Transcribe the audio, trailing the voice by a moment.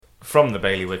From the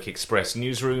Bailiwick Express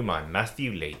newsroom, I'm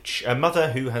Matthew Leach. A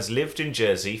mother who has lived in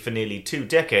Jersey for nearly 2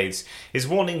 decades is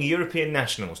warning European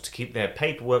nationals to keep their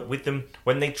paperwork with them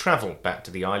when they travel back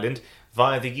to the island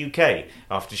via the UK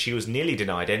after she was nearly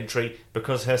denied entry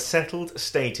because her settled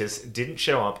status didn't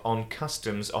show up on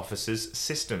customs officers'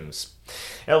 systems.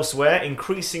 Elsewhere,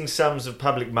 increasing sums of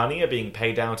public money are being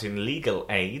paid out in legal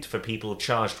aid for people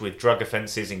charged with drug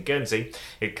offences in Guernsey.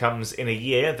 It comes in a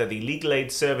year that the Legal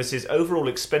Aid Service's overall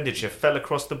expenditure fell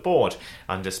across the board,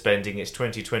 underspending its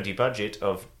 2020 budget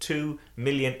of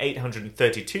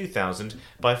 $2,832,000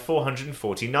 by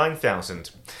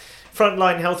 $449,000.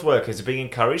 Frontline health workers are being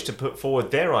encouraged to put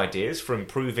forward their ideas for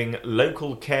improving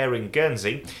local care in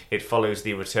Guernsey. It follows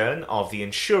the return of the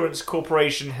Insurance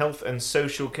Corporation Health and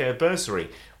Social Care Bursary,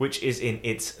 which is in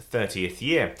its 30th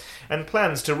year, and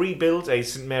plans to rebuild a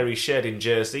St Mary's shed in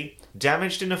Jersey,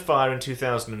 damaged in a fire in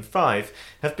 2005,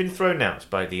 have been thrown out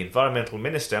by the Environmental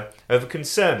Minister over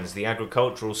concerns the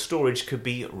agricultural storage could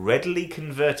be readily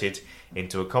converted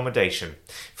into accommodation.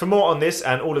 For more on this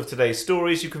and all of today's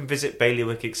stories, you can visit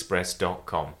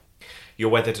bailiwickexpress.com. Your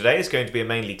weather today is going to be a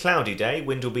mainly cloudy day.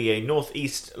 Wind will be a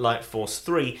northeast light force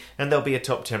 3 and there'll be a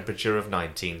top temperature of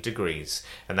 19 degrees.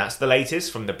 And that's the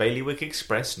latest from the Bailiwick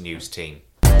Express news team.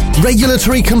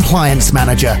 Regulatory Compliance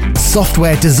Manager.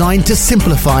 Software designed to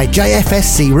simplify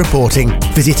JFSC reporting.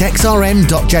 Visit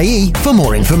xrm.je for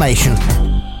more information.